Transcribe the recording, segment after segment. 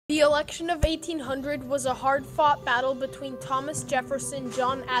The election of 1800 was a hard-fought battle between Thomas Jefferson,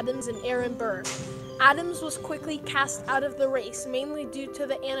 John Adams, and Aaron Burr. Adams was quickly cast out of the race, mainly due to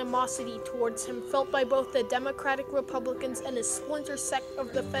the animosity towards him felt by both the Democratic Republicans and a splinter sect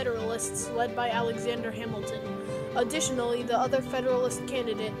of the Federalists led by Alexander Hamilton. Additionally, the other Federalist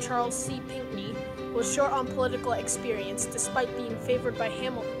candidate, Charles C. Pinckney, was short on political experience. Despite being favored by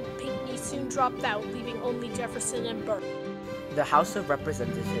Hamilton, Pinckney soon dropped out, leaving only Jefferson and Burr. The House of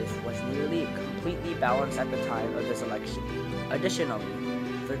Representatives was nearly completely balanced at the time of this election. Additionally,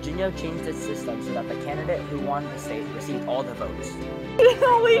 Virginia changed its system so that the candidate who won the state received all the votes.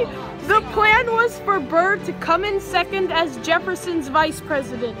 Originally, the plan was for Burr to come in second as Jefferson's vice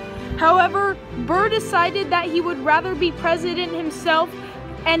president. However, Burr decided that he would rather be president himself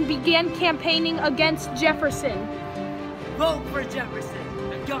and began campaigning against Jefferson. Vote for Jefferson.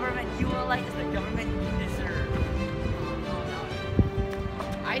 The government you will elect is the government you deserve.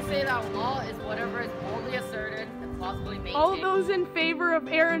 I say that law is whatever is boldly asserted and plausibly maintained. All those in favor of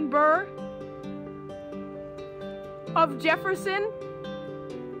Aaron Burr? Of Jefferson?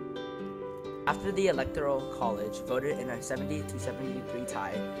 After the Electoral College voted in a 70-73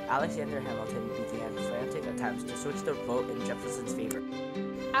 tie, Alexander Hamilton began frantic attempts to switch the vote in Jefferson's favor.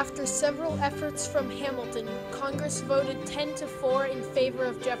 After several efforts from Hamilton, Congress voted 10-4 in favor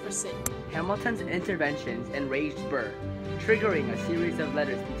of Jefferson. Hamilton's interventions enraged Burr, triggering a series of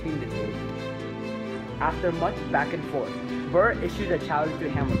letters between the two. After much back and forth, Burr issued a challenge to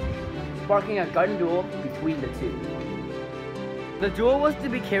Hamilton, sparking a gun duel between the two. The duel was to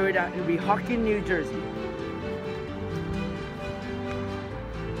be carried out in Weehawken, New Jersey.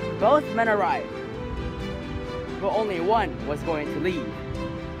 Both men arrived, but only one was going to leave.